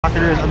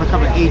popular as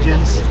undercover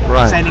agents,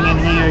 Right. sending in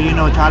here,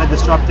 try to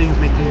disrupt things,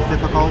 make things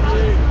difficult.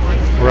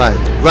 Right.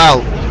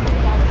 Well,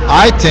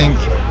 I think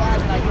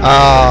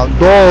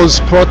those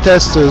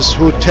protesters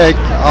who take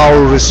our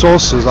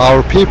resources,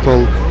 our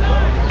people,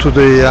 to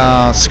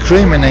the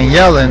screaming and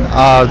yelling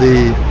are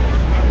the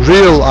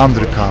real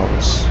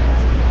undercovers,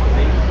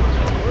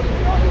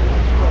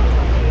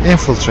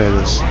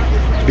 infiltrators.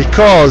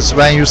 Because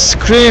when you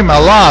scream a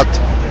lot,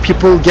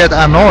 people get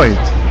annoyed.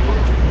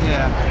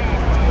 Yeah.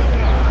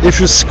 If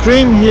you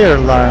scream here,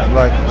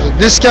 like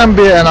this can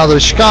be another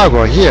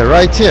Chicago here,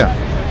 right here.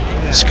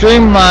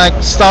 Scream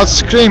start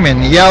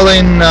screaming,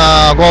 yelling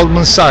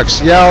Goldman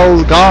Sachs,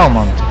 yell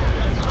government.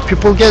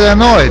 People get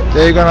annoyed.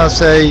 They're gonna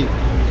say,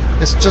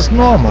 it's just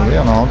normal,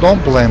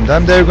 don't blame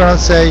them. They're gonna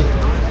say,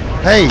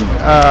 hey,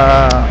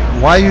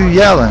 why you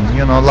yelling,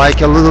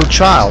 like a little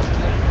child?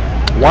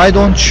 Why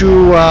don't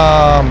you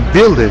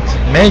build it,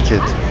 make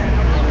it?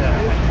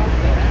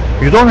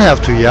 You don't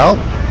have to yell.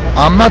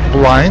 I'm not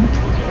blind.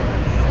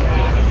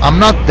 I'm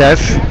not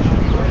deaf.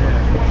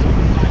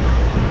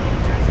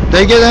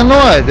 They get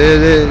annoyed.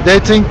 They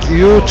think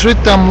you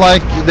treat them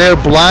like they're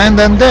blind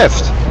and deaf.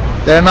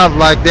 They're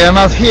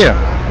not here.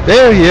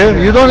 They're here.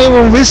 You don't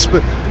even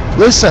whisper.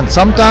 Listen,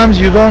 sometimes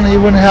you don't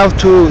even have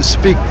to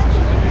speak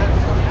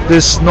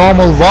this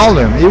normal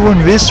volume.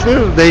 Even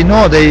whisper, they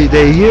know, they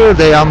hear,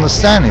 they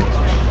understand it.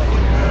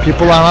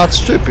 People are not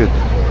stupid.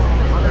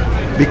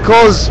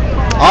 Because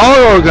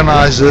our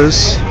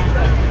organizers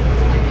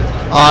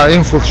are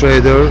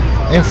infiltrated,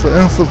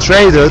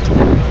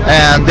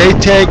 and they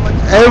take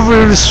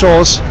every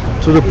resource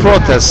to the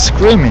protest,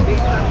 screaming.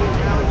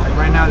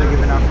 Right now they're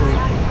giving out food.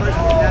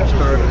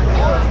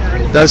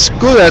 That's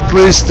good. At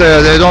least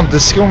they don't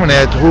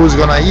discriminate who's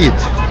gonna eat.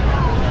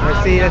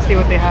 Let's see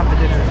what they have for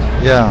dinner.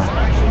 Yeah.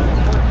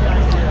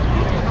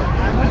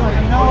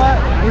 You know what?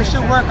 We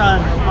should work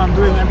on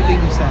doing everything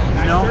you said.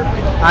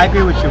 I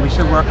agree with you. We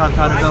should work on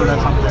trying to build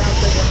that something.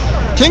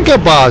 Think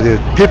about it.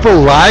 People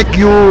like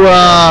you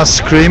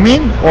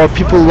screaming, or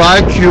people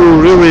like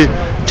you really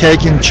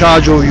taking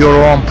charge of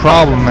your own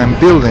problem and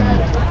building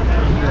it.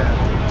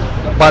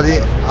 But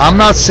I'm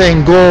not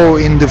saying go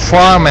in the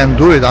farm and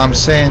do it. I'm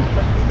saying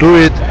do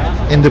it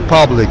in the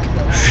public.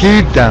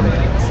 Feed them.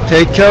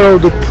 Take care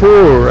of the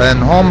poor and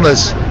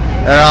homeless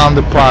around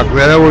the park,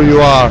 wherever you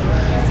are.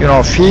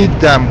 Feed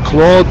them,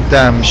 clothe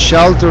them,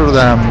 shelter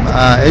them,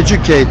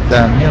 educate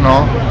them.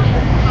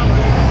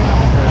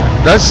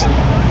 That's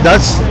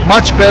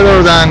much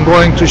better than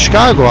going to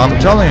Chicago. I'm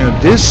telling you,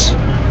 this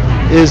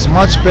is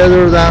much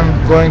better than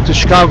going to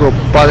Chicago.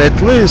 But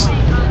at least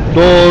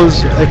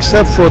those,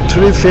 except for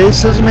 3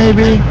 faces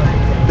maybe,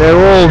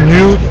 they're all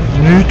new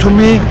to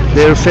me.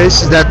 Their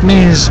faces, that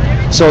means,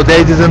 so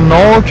they didn't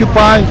know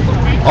Occupy,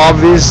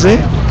 obviously,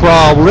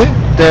 probably.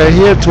 They're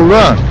here to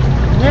learn.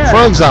 Yeah.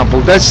 For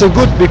example, that's a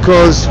good,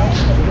 because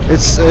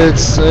it's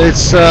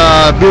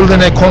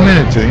building a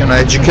community,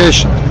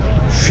 education,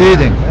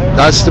 feeding.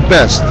 That's the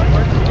best.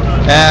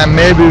 And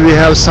maybe we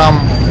have some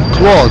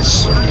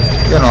clothes,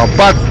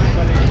 but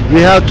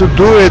we have to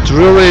do it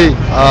really,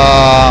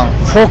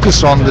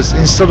 focus on this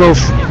instead of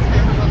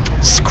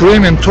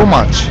screaming too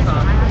much.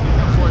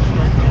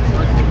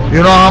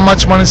 You know how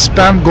much money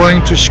spent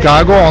going to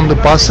Chicago on the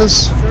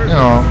buses,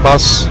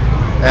 bus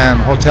and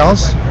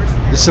hotels?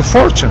 It's a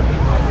fortune.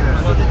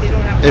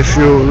 If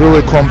you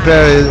really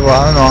compare it,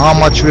 how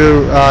much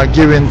we're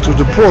giving to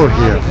the poor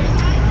here.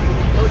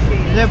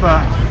 Yeah,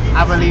 but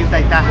I believe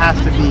that has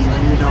to be,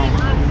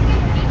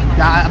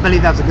 I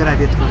believe that's a good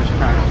idea to go to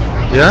Chicago.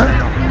 Yeah?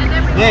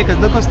 Yeah,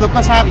 because look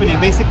what's happening.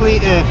 Basically,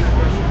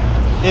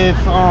 if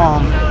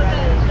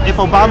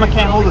Obama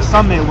can't hold a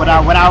summit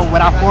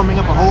without forming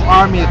up a whole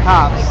army of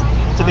cops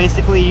to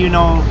basically,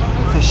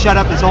 to shut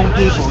up his own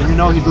people,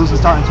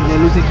 they're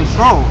losing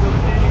control.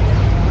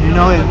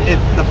 If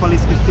the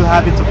police can still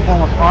have it to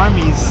form up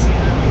armies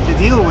to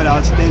deal with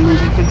us, they're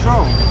losing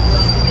control.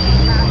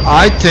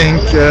 I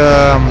think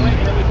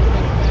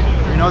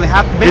they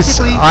have to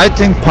basically. I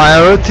think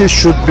priority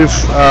should be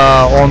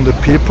on the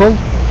people,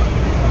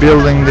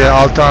 building the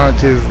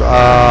alternative,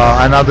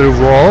 another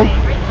world,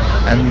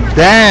 and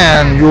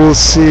then you'll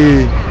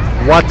see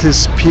what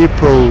is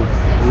people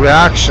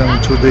reaction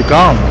to the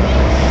government.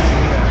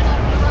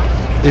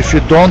 If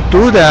you don't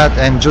do that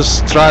and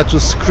just try to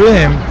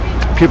scream,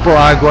 people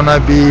are gonna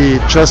be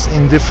just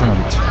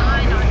indifferent.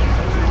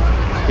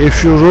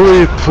 If you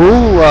really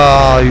prove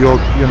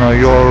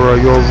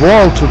your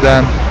wall to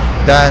them,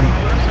 then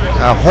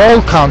a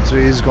whole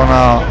country is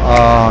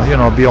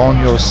gonna be on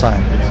your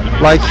side.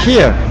 Like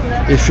here,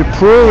 if you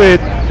prove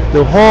it,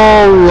 the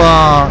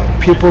whole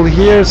people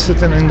here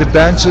sitting in the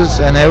benches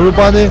and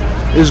everybody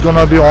is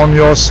gonna be on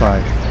your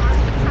side.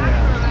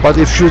 But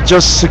if you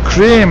just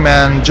scream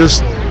and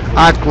just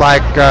act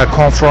like a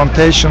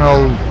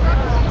confrontational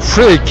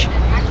freak,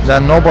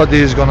 then nobody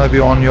is gonna be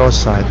on your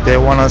side. They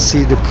wanna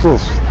see the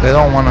proof. They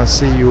don't wanna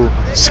see you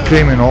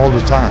screaming all the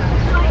time.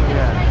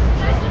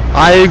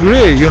 I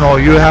agree, you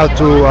have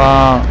to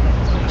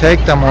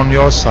take them on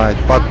your side,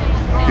 but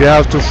you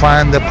have to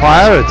find the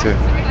priority.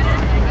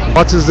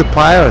 What is the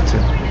priority?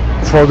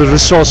 for the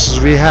resources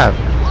we have?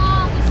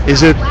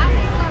 Is it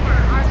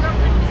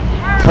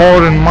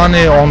pouring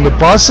money on the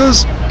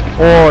buses,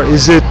 or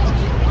is it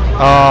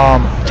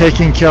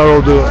taking care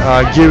of the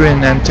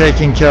giving and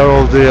taking care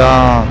of the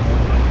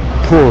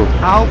poor?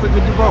 I hope we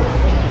could do both.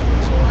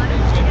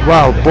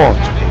 Well, both.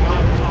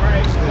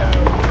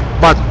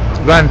 But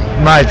when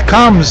night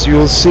comes,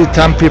 you'll see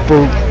 10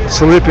 people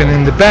sleeping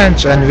in the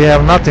bench and we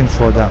have nothing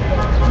for them.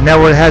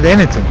 Never had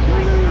anything.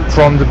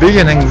 From the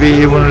beginning,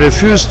 we even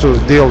refused to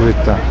deal with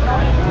them,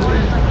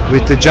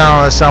 with the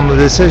General Assembly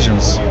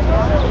decisions.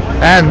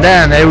 And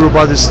then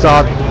everybody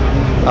start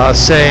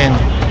saying,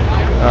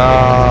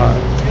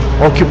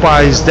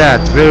 Occupy is dead.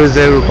 Where is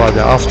everybody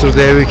after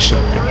the eviction?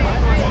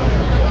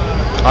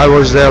 I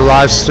was there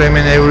live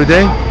streaming every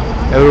day.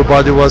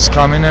 Everybody was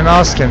coming and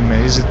asking me,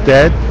 is it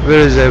dead? Where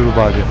is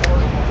everybody?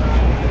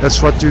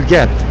 That's what you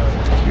get.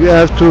 You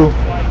have to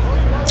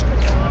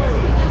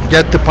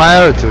get the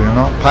priority, you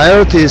know.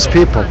 Priority is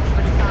people,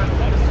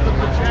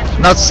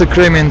 not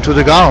screaming to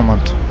the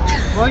government.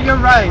 Well, you're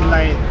right.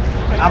 Like,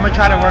 I'm gonna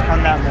try to work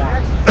on that more.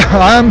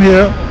 I'm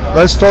here.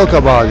 Let's talk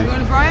about it. You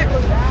want to try it?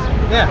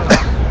 Yeah.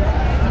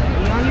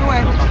 You're on your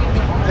way.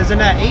 Isn't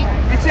that 8?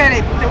 It's at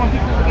 8. They want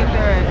people to get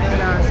there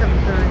at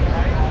 7:30.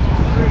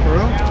 For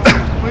real?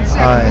 Wait a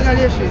second. Alright. We got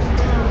issues.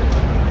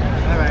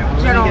 Alright,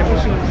 well, General let me get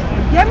issues.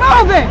 Get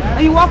moving.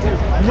 Are you walking?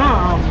 No,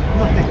 I'm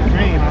gonna take the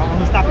train. I'm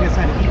gonna stop and get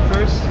something to eat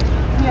first.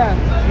 Yeah.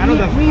 I know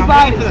We I'm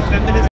buy waiting for the feminist